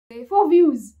4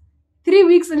 views. 3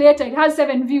 weeks later, it has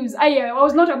 7 views. I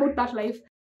was not about that life.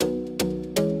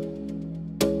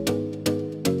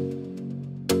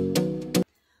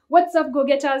 What's up,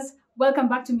 go-getters? Welcome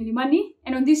back to Millie Money.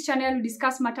 And on this channel, we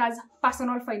discuss matters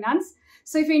personal finance.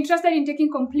 So if you're interested in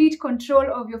taking complete control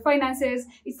of your finances,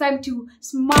 it's time to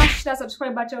smash that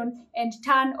subscribe button and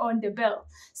turn on the bell.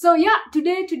 So yeah,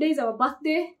 today is our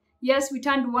birthday. Yes, we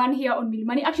turned 1 here on Millie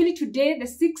Money. Actually, today, the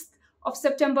 6th of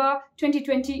September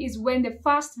 2020 is when the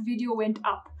first video went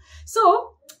up.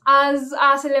 So as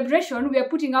a celebration, we are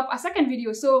putting up a second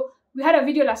video. So we had a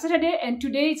video last Saturday, and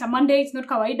today it's a Monday, it's not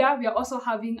kawaida. We are also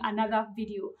having another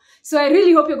video. So I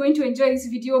really hope you're going to enjoy this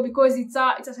video because it's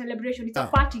a celebration, it's a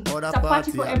party. It's a party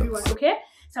for everyone, okay?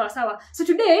 Sawa. So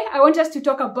today I want us to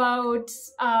talk about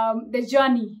the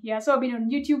journey. Yeah, so I've been on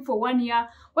YouTube for 1 year.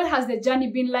 What has the journey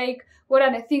been like? What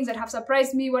are the things that have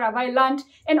surprised me? What have I learned?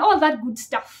 And all that good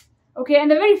stuff. Okay,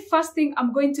 and the very first thing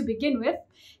I'm going to begin with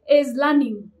is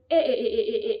learning.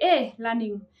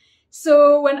 Learning.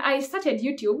 So when I started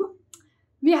YouTube,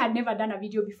 I had never done a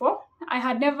video before. I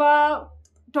had never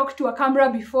talked to a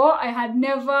camera before. I had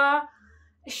never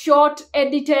shot,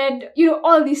 edited,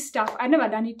 all this stuff. I'd never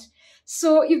done it.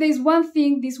 So if there's one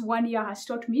thing this 1 year has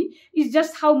taught me, is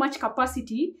just how much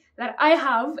capacity that I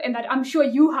have and that I'm sure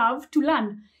you have to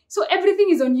learn. So everything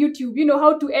is on YouTube,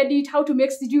 how to edit, how to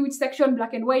make which section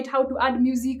black and white, how to add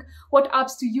music, what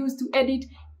apps to use to edit.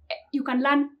 You can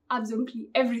learn absolutely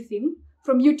everything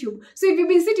from YouTube. So if you've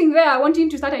been sitting there wanting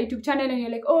to start a YouTube channel and you're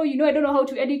like, oh, I don't know how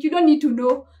to edit, you don't need to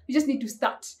know, you just need to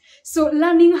start. So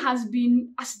learning has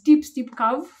been a steep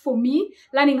curve for me,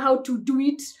 learning how to do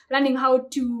it, learning how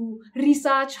to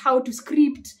research, how to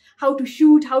script, how to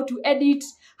shoot, how to edit,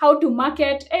 how to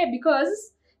market,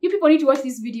 because you people need to watch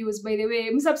these videos, by the way.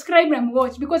 Subscribe and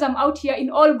watch because I'm out here in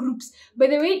all groups. By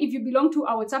the way, if you belong to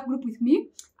our WhatsApp group with me,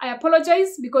 I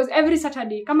apologize because every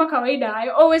Saturday, kama kawaida, I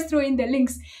always throw in the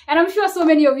links. And I'm sure so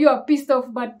many of you are pissed off,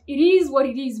 but it is what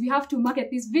it is. We have to market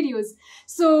these videos.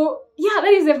 So yeah,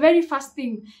 that is the very first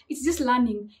thing. It's just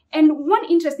learning. And one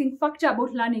interesting factor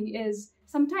about learning is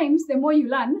sometimes the more you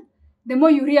learn, the more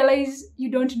you realize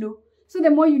you don't know. So the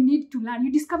more you need to learn,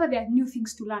 you discover there are new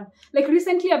things to learn. Like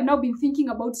recently, I've now been thinking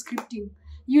about scripting,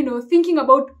 thinking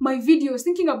about my videos,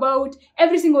 thinking about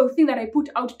every single thing that I put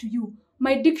out to you.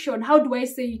 My diction, how do I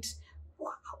say it?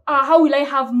 How will I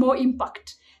have more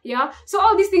impact? Yeah. So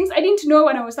all these things I didn't know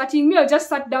when I was starting. I just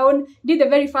sat down, did the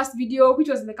very first video, which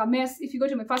was like a mess. If you go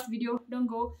to my first video, don't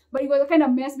go. But it was a kind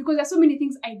of mess because there's so many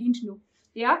things I didn't know.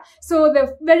 Yeah. So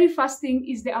the very first thing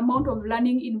is the amount of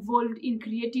learning involved in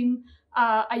creating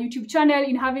a YouTube channel,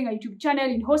 in having a YouTube channel,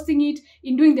 in hosting it,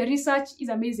 in doing the research is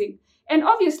amazing. And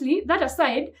obviously, that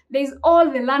aside, there's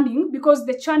all the learning because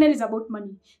the channel is about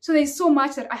money. So there's so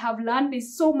much that I have learned.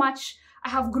 There's so much I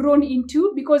have grown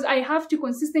into because I have to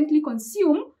consistently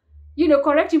consume,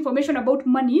 correct information about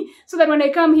money so that when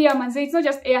I come here, man, say it's not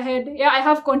just airhead. Yeah, I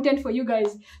have content for you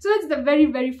guys. So that's the very,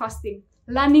 very first thing.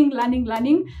 Learning.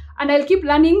 And I'll keep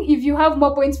learning. If you have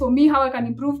more points for me, how I can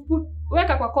improve,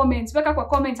 weka kwa comments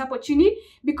hapo chini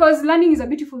because learning is a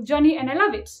beautiful journey and I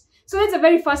love it. So that's the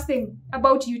very first thing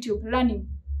about YouTube, learning.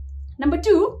 Number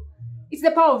 2, it's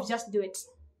the power of just do it.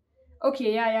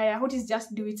 Okay, yeah. What is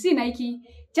just do it? See, Nike,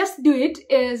 just do it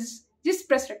is just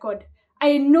press record.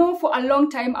 I know for a long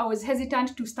time I was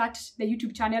hesitant to start the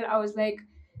YouTube channel. I was like,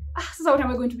 so what am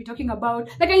I going to be talking about?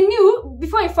 Like I knew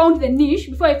before I found the niche,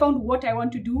 before I found what I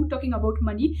want to do, talking about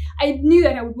money, I knew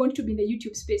that I would want to be in the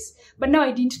YouTube space. But now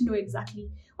I didn't know exactly.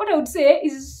 What I would say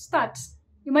is start.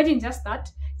 Imagine just start.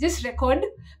 Just record.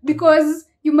 Because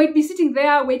you might be sitting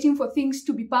there waiting for things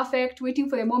to be perfect, waiting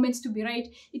for the moments to be right.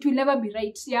 It will never be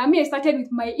right. Yeah, I started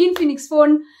with my Infinix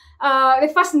phone. The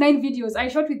first 9 videos I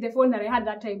shot with the phone that I had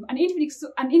that time. An Infinix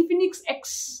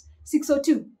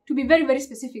X602, to be very, very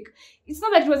specific. It's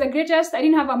not that it was the greatest. I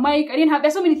didn't have a mic.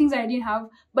 There's so many things that I didn't have,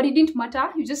 but it didn't matter.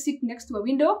 You just sit next to a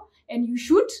window and you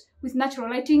shoot with natural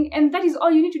lighting, and that is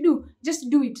all you need to do. Just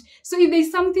do it. So if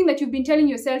there's something that you've been telling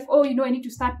yourself, oh, I need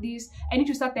to start this, I need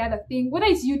to start the other thing, whether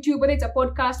it's YouTube, whether it's a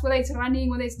podcast, whether it's running,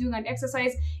 whether it's doing an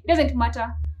exercise, it doesn't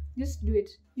matter. Just do it.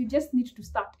 You just need to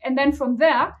start. And then from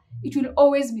there, it will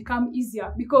always become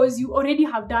easier because you already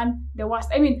have done the worst.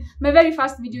 My very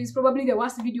first video is probably the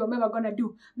worst video I'm ever gonna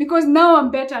do because now I'm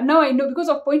better. Now I know because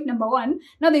of point number 1.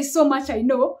 Now there's so much I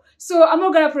know. So I'm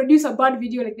not gonna produce a bad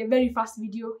video like the very first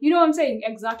video. You know what I'm saying?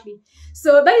 Exactly.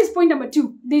 So that is point number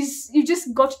 2. You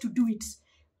just got to do it.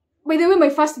 By the way, my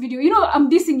first video, I'm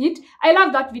dissing it. I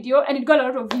love that video and it got a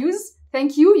lot of views.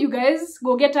 Thank you, you guys,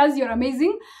 go-getters, you're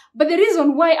amazing. But the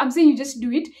reason why I'm saying you just do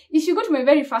it, if you go to my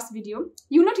very first video,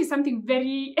 you'll notice something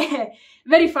very,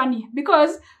 very funny,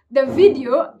 because the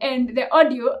video and the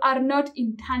audio are not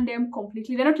in tandem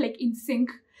completely. They're not like in sync.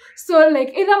 So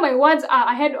like either my words are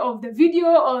ahead of the video,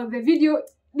 or the video,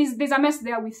 there's a mess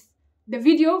there with the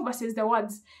video versus the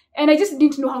words. And I just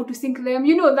didn't know how to sync them.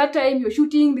 You know, that time you're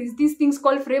shooting, there's these things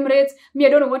called frame rates. Me, I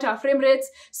don't know what are frame rates.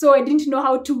 So I didn't know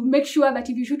how to make sure that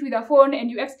if you shoot with a phone and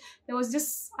there was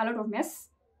just a lot of mess.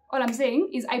 All I'm saying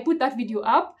is I put that video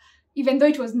up, even though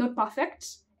it was not perfect.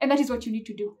 And that is what you need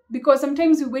to do. Because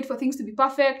sometimes we wait for things to be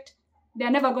perfect. They're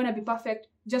never going to be perfect.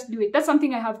 Just do it. That's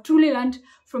something I have truly learned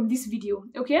from this video.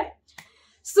 Okay?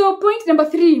 So point number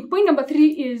three. Point number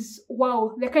three is,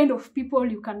 wow, the kind of people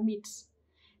you can meet.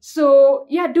 So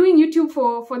yeah, doing YouTube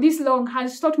for this long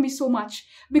has taught me so much,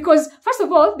 because first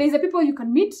of all, there's the people you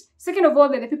can meet. Second of all,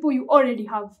 they're the people you already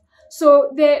have.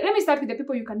 So let me start with the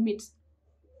people you can meet.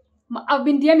 I've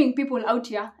been DMing people out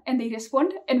here and they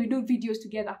respond and we do videos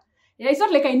together. Yeah, it's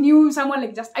not like I knew someone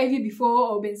like Just Ivy before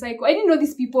or Ben Psycho. I didn't know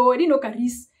these people. I didn't know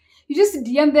Caris. You just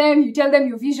DM them, you tell them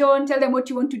your vision, tell them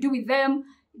what you want to do with them,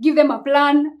 give them a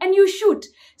plan, and you shoot.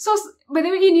 So, by the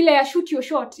way, Nile, shoot your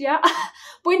shot, yeah?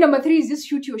 Point number three is just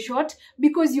shoot your shot,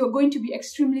 because you're going to be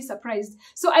extremely surprised.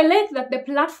 So I like that the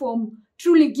platform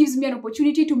truly gives me an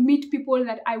opportunity to meet people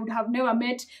that I would have never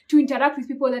met, to interact with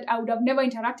people that I would have never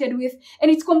interacted with.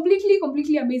 And it's completely,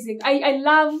 completely amazing. I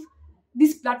love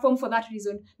this platform for that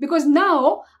reason, because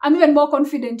now I'm even more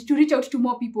confident to reach out to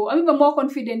more people. I'm even more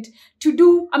confident to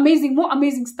do more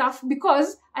amazing stuff,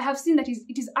 because I have seen that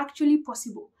it is actually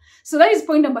possible. So that is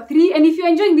point number three. And if you're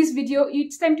enjoying this video,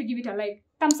 it's time to give it a like.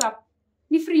 Thumbs up.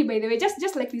 Ni free, by the way.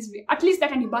 Just like this video. At least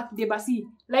that any birthday basi.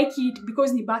 Like it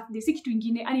because ni birthday. Siki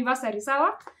tuingine anniversary,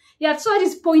 sawa? Yeah, so that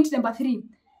is point number three.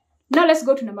 Now let's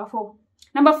go to number four.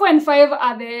 Number 4 and 5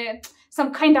 are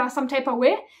some type of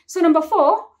way. So number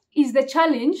 4 is the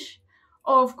challenge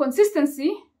of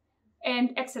consistency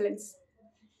and excellence.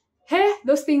 Hey,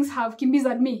 those things have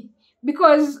kimbized me,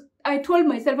 because I told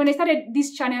myself, when I started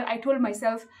this channel, I told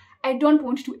myself, I don't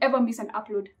want to ever miss an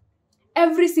upload.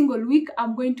 Every single week,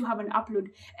 I'm going to have an upload.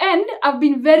 And I've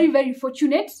been very, very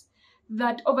fortunate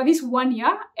that over this 1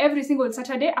 year, every single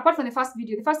Saturday, apart from the first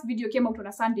video came out on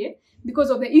a Sunday because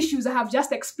of the issues I have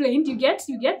just explained. You get,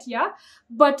 yeah?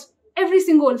 But every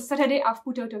single Saturday, I've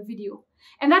put out a video.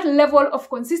 And that level of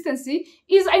consistency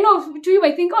is, I know to you,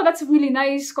 I think, oh, that's really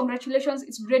nice. Congratulations.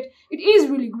 It's great. It is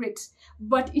really great.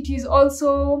 But it is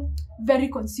also very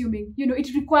consuming. You know, it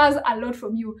requires a lot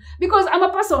from you, because I'm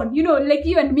a person, you know, like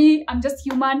you and me, I'm just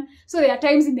human. So there are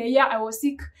times in the year I was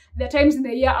sick. There are times in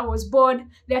the year I was bored.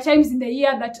 There are times in the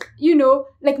year that, you know,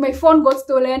 like my phone got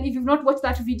stolen. If you've not watched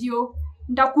that video,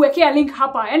 nitakuwekea link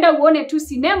hapa. Enda uone tu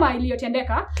cinema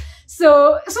iliyotendeka.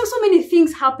 So many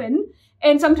things happen.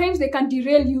 And sometimes they can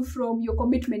derail you from your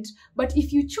commitment. But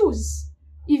if you choose,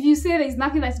 if you say there's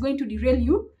nothing that's going to derail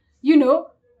you, you know,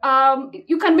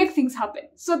 you can make things happen.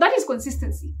 So that is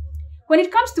consistency. When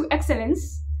it comes to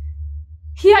excellence,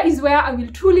 here is where I will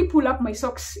truly pull up my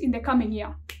socks in the coming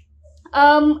year.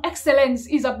 Excellence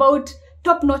is about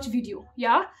top-notch video,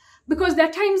 yeah? Because there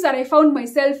are times that I found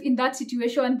myself in that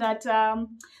situation that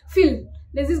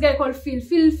there's this guy called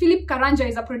Philip Karanja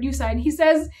is a producer, and he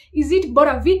says, is it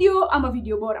bora video? I'm a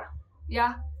video bora.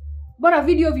 Yeah. Bora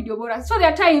video bora. So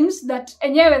there are times that,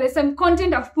 and yeah, there's some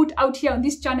content I've put out here on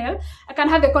this channel, I can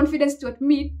have the confidence to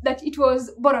admit that it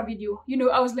was bora video. You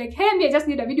know, I was like, hey, I just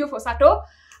need a video for Sato.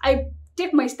 I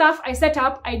take my stuff, I set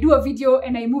up, I do a video,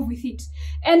 and I move with it.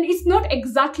 And it's not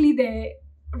exactly the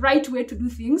right way to do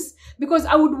things, because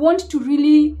I would want to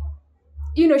really,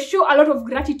 you know, show a lot of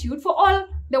gratitude for all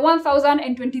the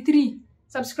 1,023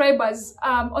 subscribers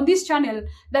on this channel,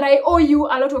 that I owe you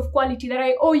a lot of quality, that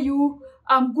I owe you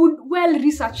good,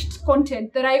 well-researched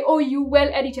content, that I owe you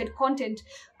well-edited content,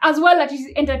 as well that is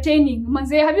entertaining.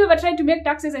 Manze, have you ever tried to make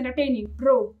taxes entertaining?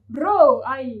 Bro,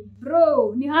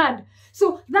 ni hard.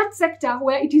 So that sector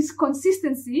where it is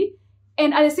consistency,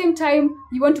 and at the same time,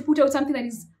 you want to put out something that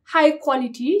is high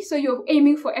quality, so you're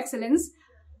aiming for excellence,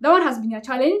 that one has been a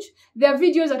challenge. There are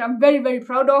videos that I'm very, very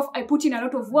proud of. I put in a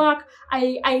lot of work.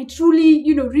 I truly,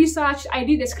 you know, researched. I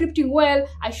did the scripting well.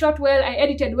 I shot well. I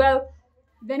edited well.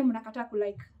 Then mnakata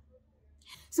kulike.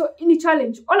 So in a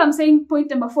challenge, all I'm saying, point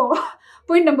number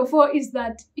 4 is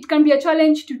that it can be a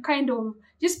challenge to kind of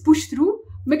just push through,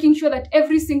 making sure that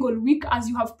every single week, as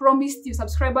you have promised your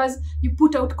subscribers, you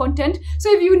put out content.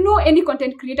 So if you know any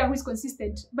content creator who is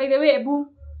consistent, by the way, Ebu,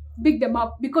 big them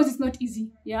up, because it's not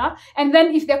easy, yeah? And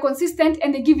then if they're consistent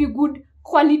and they give you good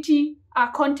quality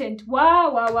content.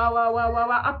 Wow,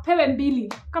 apewe mbili.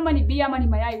 Kama ni bia ama ni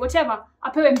mayai, whatever,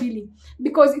 apewe mbili.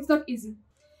 Because it's not easy.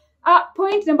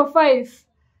 Point number 5.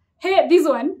 Hey, this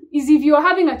one is if you're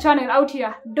having a channel out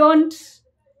here, thou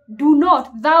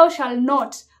shall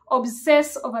not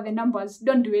obsess over the numbers.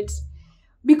 Don't do it.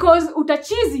 Because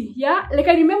utachizi, yeah? Like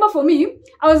I remember for me,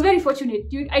 I was very fortunate.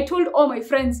 I told all my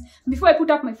friends, before I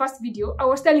put up my first video, I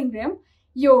was telling them,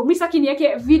 yo, misaki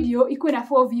niyeke video, ikuwe na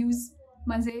 4 views.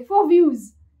 Manze, 4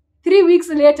 views. 3 weeks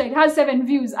later, it has 7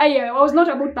 views. I was not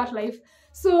about that life.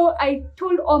 So I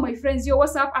told all my friends, yo,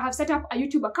 what's up? I have set up a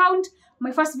YouTube account.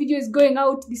 My first video is going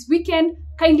out this weekend.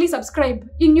 Kindly subscribe.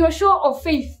 In your show of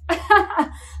faith.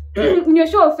 In your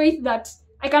show of faith that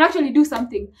I can actually do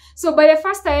something. So by the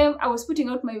first time I was putting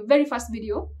out my very first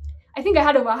video, I think I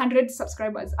had over 100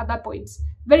 subscribers at that point.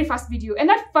 Very first video. And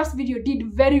that first video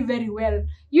did very, very well.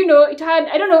 You know, it had,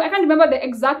 I don't know, I can't remember the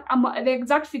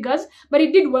exact figures, but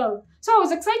it did well. So I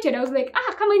was excited. I was like,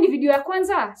 kama ini video ya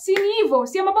kwanza. Si ni hivo,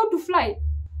 si I'm about to fly.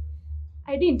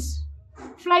 I didn't.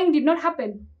 Flying did not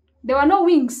happen. There were no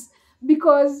wings.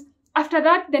 Because after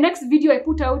that, the next video I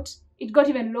put out, it got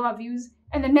even lower views.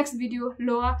 And the next video,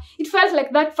 lower. It felt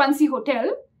like that fancy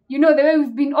hotel. You know, the way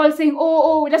we've been all saying,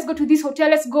 oh, let's go to this hotel,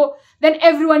 let's go. Then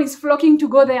everyone is flocking to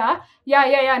go there.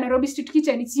 Yeah, Nairobi Street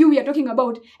Kitchen, it's you we are talking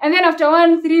about. And then after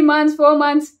 1, 3 months, 4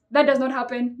 months, that does not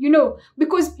happen, you know.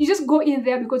 Because you just go in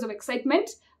there because of excitement.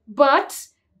 But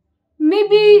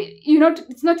maybe, you know,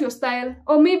 it's not your style.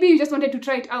 Or maybe you just wanted to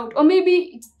try it out. Or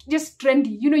maybe it's just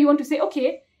trendy. You know, you want to say,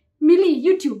 okay, Millie,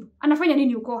 YouTube, anafanya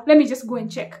nini uko? Let me just go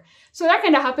and check. So that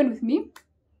kind of happened with me.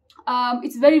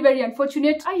 It's very, very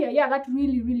unfortunate. Yeah, that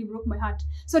really, really broke my heart.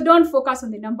 So don't focus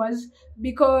on the numbers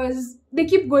because they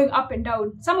keep going up and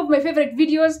down. Some of my favorite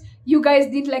videos, you guys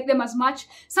didn't like them as much.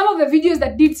 Some of the videos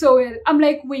that did so well, I'm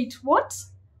like, wait, what?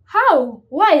 How?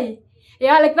 Why?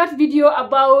 Yeah, like that video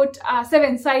about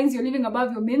 7 signs you're living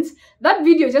above your means. That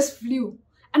video just flew.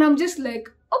 And I'm just like,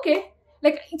 okay.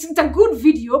 Like, it's a good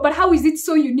video, but how is it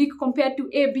so unique compared to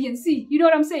A, B, and C? You know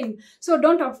what I'm saying? So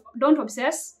don't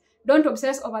obsess. Don't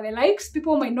obsess over the likes.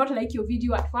 People might not like your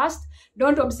video at first.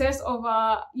 Don't obsess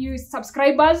over your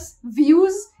subscribers,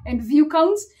 views, and view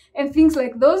counts, and things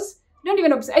like those. Don't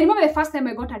even obsess. I remember the first time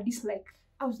I got a dislike.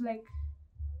 I was like,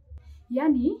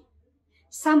 Yani,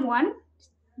 someone,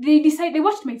 they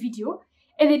watched my video,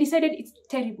 and they decided it's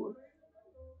terrible.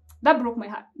 That broke my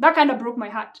heart. That kind of broke my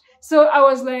heart. So I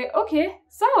was like, okay,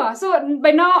 sawa. So by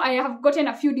now I have gotten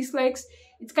a few dislikes.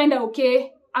 It's kind of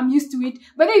okay. I'm used to it.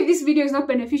 But if this video is not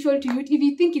beneficial to you, if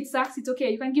you think it sucks, it's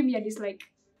okay. You can give me a dislike.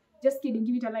 Just kidding.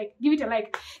 Give it a like. Give it a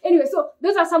like. Anyway, so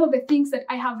those are some of the things that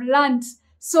I have learned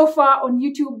so far on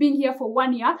YouTube, being here for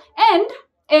 1 year.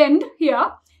 And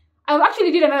here, I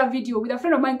actually did another video with a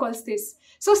friend of mine called Stace.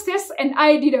 So Stace and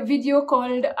I did a video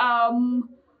called,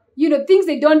 you know, things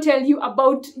they don't tell you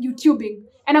about YouTubing.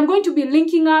 And I'm going to be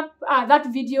linking up that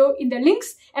video in the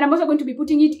links. And I'm also going to be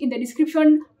putting it in the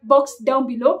description box down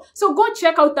below. So go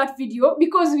check out that video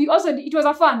because it was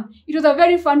a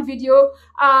very fun video.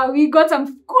 We got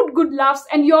some good laughs.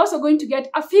 And you're also going to get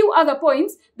a few other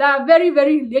points that are very,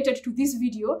 very related to this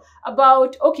video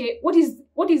about, okay, what is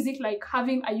it like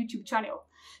having a YouTube channel?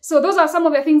 So those are some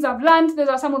of the things I've learned. Those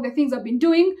are some of the things I've been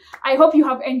doing. I hope you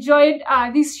have enjoyed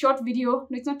this short video.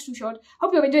 No, it's not too short.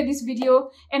 Hope you have enjoyed this video.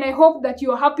 And I hope that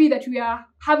you are happy that we are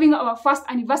having our first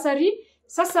anniversary.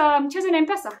 Sasa mcheze na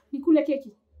M-Pesa. Nikule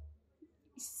keki.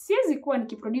 Siwezi kuwa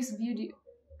nikiproduce video.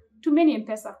 Too many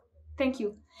M-Pesa. Thank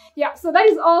you. Yeah, so that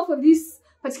is all for this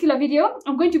particular video.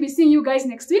 I'm going to be seeing you guys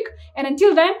next week. And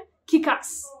until then, kick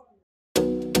ass.